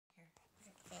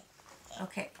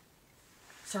Okay.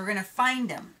 So we're going to find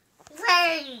them.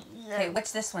 Okay,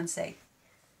 what's this one say?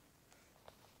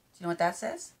 Do you know what that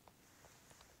says?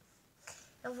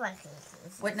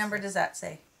 What number does that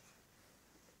say?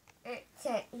 It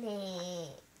said me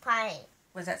 5.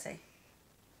 What does that say?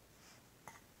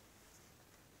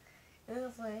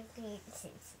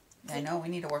 I know, we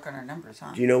need to work on our numbers,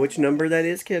 huh? Do you know which number that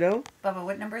is, kiddo? Bubba,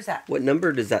 what number is that? What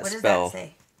number does that What does spell? that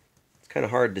say? It's kind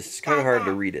of hard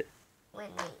to read it.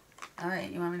 All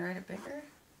right, you want me to write it bigger?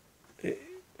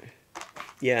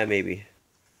 Yeah, maybe.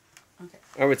 Okay.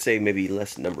 I would say maybe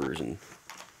less numbers and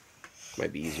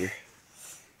might be easier.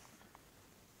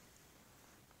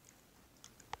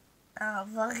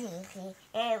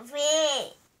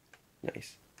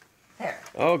 Nice. There.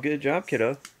 Oh, good job,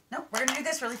 kiddo. No, we're going to do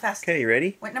this really fast. Okay, you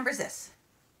ready? What number is this?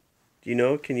 Do you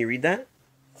know? Can you read that?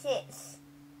 6.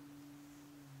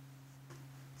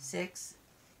 6.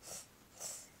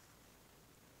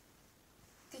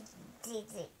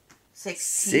 16.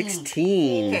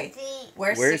 16. Okay,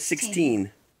 Where's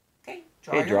 16? Okay,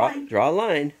 Draw a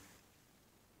line.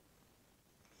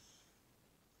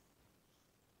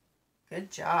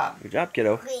 Good job. Good job,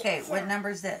 kiddo. Okay, what number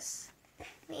is this?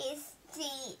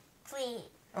 53.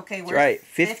 Okay, That's right.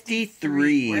 53?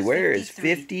 53. Where is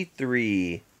 53?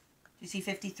 53? Do you see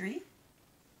 53?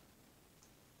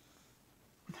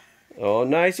 Oh,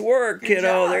 nice work, Good kiddo.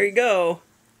 job. There you go.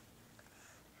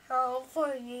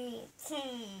 42.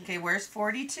 Okay, where's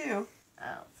 42?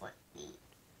 42.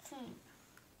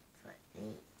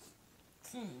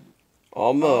 42.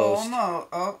 Almost. Almost.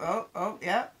 Oh,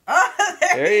 yeah. Oh,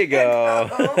 There you go.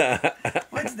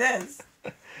 What's this?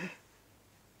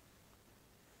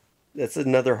 That's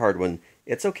another hard one.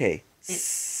 It's okay. It's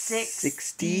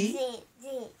 60.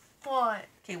 64.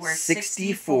 Okay, where's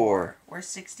 64? Where's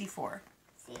 64?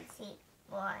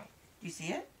 64. Do you see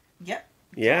it? Yep.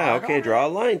 Yeah, okay, draw a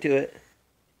line to it.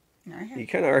 Right here. You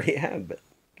kind of already have, but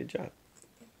good job.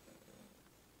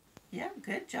 Yeah,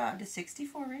 good job. To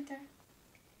 64 right there.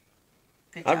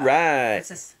 Good All job. right. What's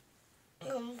this?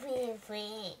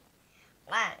 53.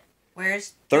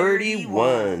 Where's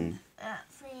 31.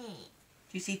 3. Do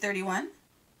you see 31?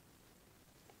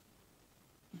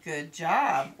 Good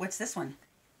job. What's this one?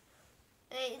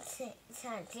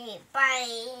 25.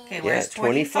 Okay, Yeah, where's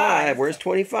 25. Where's You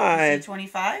 25? see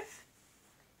 25?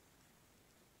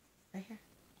 Right here.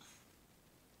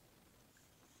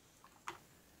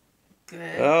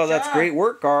 Good Oh, that's job. great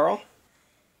work, Karl.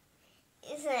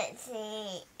 It's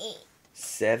 78.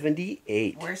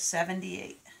 78. Where's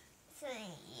 78?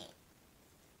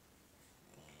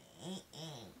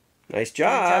 Nice Good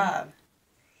job.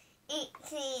 job.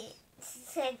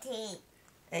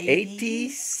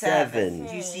 87.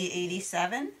 Do you see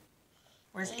 87?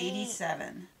 Where's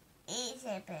 87?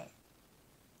 87.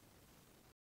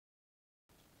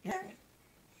 Yeah.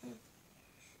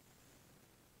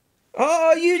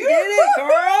 Oh, you did it, Karl.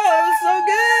 That was so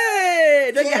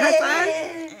good. Don't you high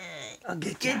five? Oh,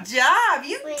 Good job.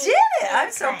 You did it.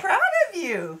 I'm so proud of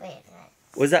you.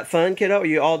 Was that fun, kiddo? Are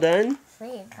you all done?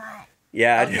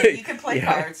 Yeah. Okay, you can play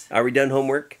cards. Are we done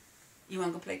homework? You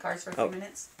want to go play cards for a few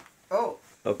minutes? Oh.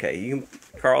 Okay. You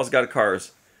can. Karl's got a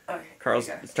cars. Okay. Karl's.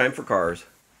 It's time for cars.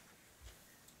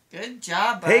 Good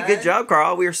job, bud. Hey, good job,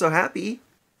 Karl. We are so happy.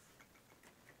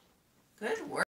 Good work.